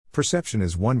Perception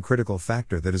is one critical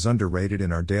factor that is underrated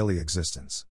in our daily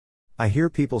existence. I hear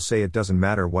people say it doesn't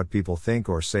matter what people think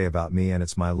or say about me and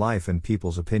it's my life and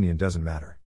people's opinion doesn't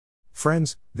matter.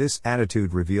 Friends, this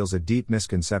attitude reveals a deep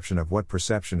misconception of what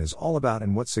perception is all about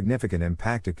and what significant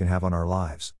impact it can have on our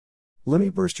lives. Let me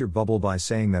burst your bubble by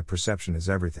saying that perception is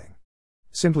everything.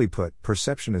 Simply put,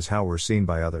 perception is how we're seen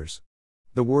by others.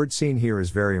 The word seen here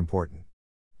is very important.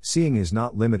 Seeing is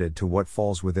not limited to what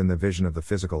falls within the vision of the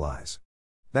physical eyes.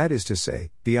 That is to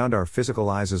say, beyond our physical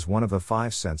eyes as one of the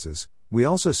five senses, we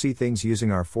also see things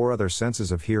using our four other senses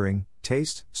of hearing,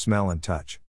 taste, smell and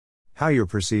touch. How you're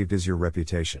perceived is your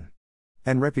reputation.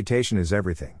 And reputation is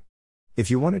everything.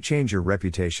 If you want to change your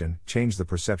reputation, change the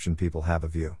perception people have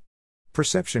of you.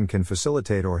 Perception can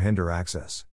facilitate or hinder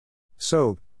access.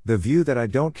 So, the view that I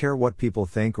don't care what people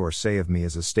think or say of me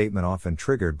is a statement often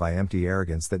triggered by empty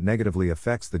arrogance that negatively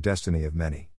affects the destiny of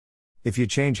many. If you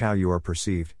change how you are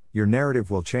perceived, your narrative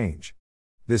will change.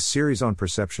 This series on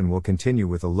perception will continue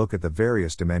with a look at the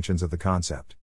various dimensions of the concept.